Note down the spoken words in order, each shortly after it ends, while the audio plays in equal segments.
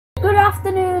Good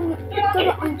afternoon,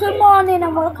 good morning,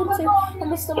 and welcome to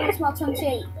Mr. Winsmore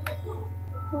 28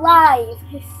 live.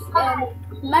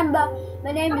 Remember,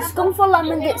 my name is Scunful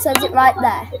Lemon. It says it right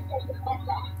there.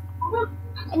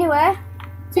 Anyway,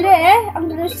 today I'm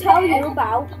going to tell you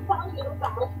about.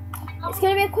 It's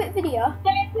going to be a quick video.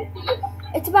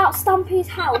 It's about Stampy's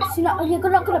house. You're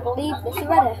not going to believe this. You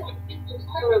ready?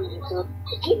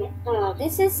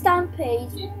 This is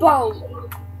Stampy's boat.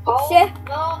 See?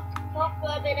 For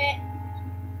a minute.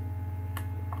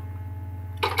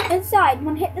 Inside,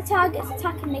 when hit the targets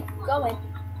attacking, they can go in.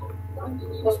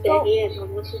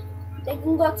 They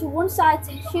can go to one side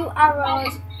to shoot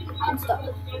arrows and stuff.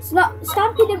 It's not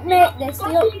Stampy didn't make this.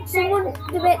 Someone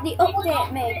the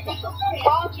update made this.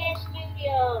 RJ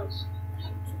Studios.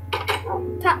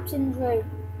 Captain's room.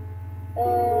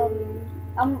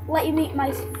 I'll let you meet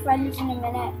my friends in a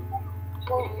minute.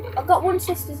 Well, I've got one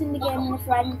sister's in the game and a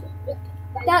friend.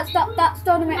 That's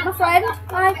Dynamite, my friend.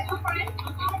 Hi.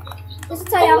 This is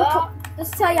tell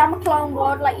you I'm a clone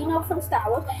ward, like you know from Star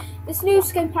Wars. This new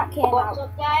skin pack came out. What's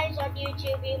up, guys? On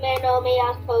YouTube, you may know me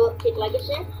as Kid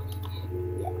Legacy.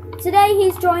 Today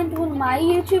he's joined one of my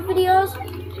YouTube videos.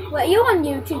 Wait, are you on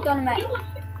YouTube, Dynamite?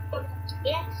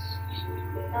 Yes.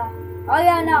 Oh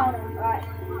yeah, no, right.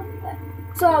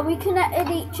 So we connected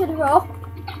each other up,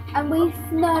 and we've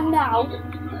known now.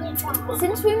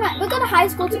 Since we met, we got to high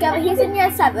school together. He's in year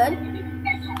 7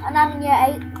 and I'm in year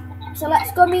 8. So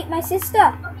let's go meet my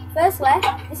sister. Firstly,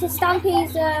 this is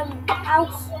Stampy's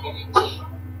house. Do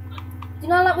you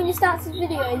know, like when you start his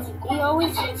videos, he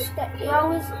always. Oh wait,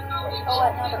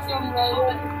 no, that's wrong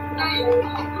road.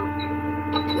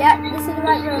 Yeah, this is the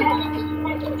right road.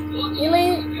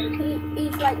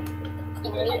 He's like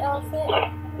complete outfit.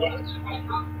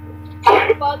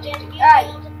 Right.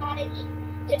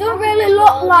 It don't really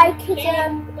look like his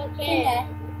thingy.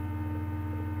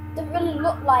 Doesn't really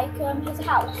look like his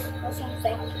house or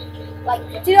something. Like,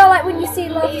 do you know, like when you see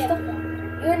loads of stuff?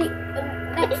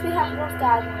 Next we have Rose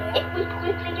Garden here. If we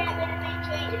can get rid of these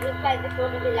trees, it looks like the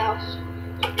front of his house.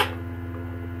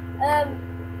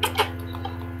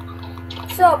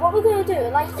 So what we're gonna do,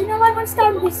 like, you know, like when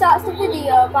Stampy starts the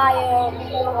video by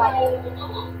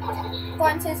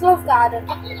going to his love garden.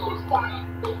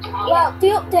 Well, the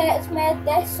update has made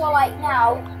this, so like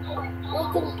now,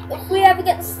 if we ever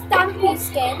get the Stampy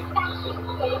skin,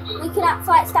 we can act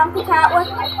like Stampy, can't we?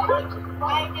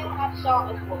 I do have sort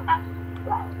of one.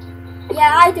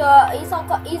 Yeah, I do.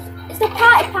 It's the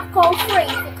party pack all free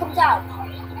if it comes out.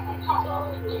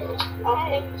 I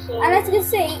think so. And as you can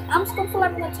see, I'm Scunful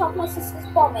Lemon on top of my sister's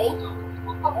Bommy. And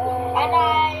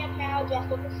I am now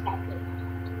dressed up as Stampy.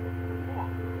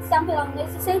 Stampy along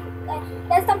this, you see?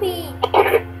 There's Stampy!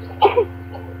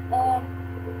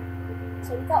 So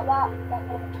we've got that.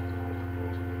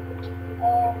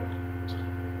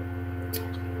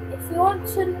 If you want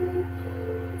to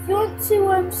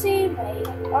see me,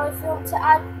 or if you want to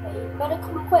add me, you better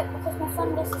come quick because my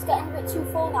friend list is getting a bit too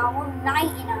full now. I'm on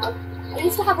 90 now. I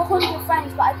used to have 100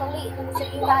 friends, but I deleted them so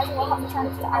you guys will have a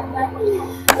chance to add me.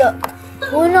 Look,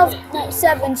 we're not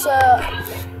 97, so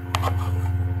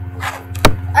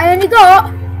I only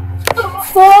got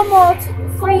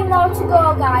 3 more to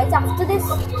go, guys. After this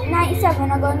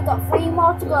 97, I've only got 3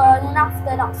 more to go, and then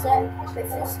after that's it. But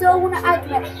if you still want to add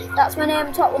me, that's my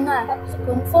name top one there,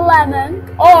 Scunful Lemon.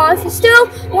 Or if you still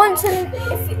want to,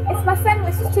 if my friend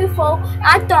list is too full,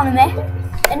 add Donamy.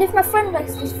 And if my friend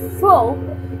list is full,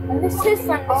 and this his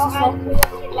friend list is full,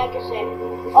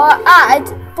 or add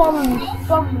Bommy.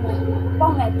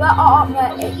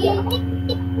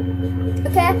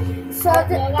 Okay, so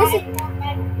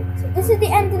this is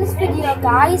the end of this video,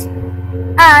 guys,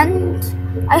 and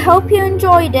I hope you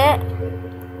enjoyed it.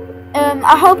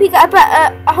 I hope you get a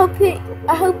better. I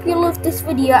hope you loved this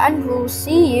video, and we'll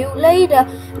see you later.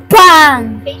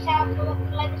 Bang! Peace out,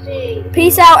 Legacy.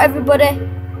 Peace out, everybody.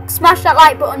 Smash that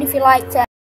like button if you liked it.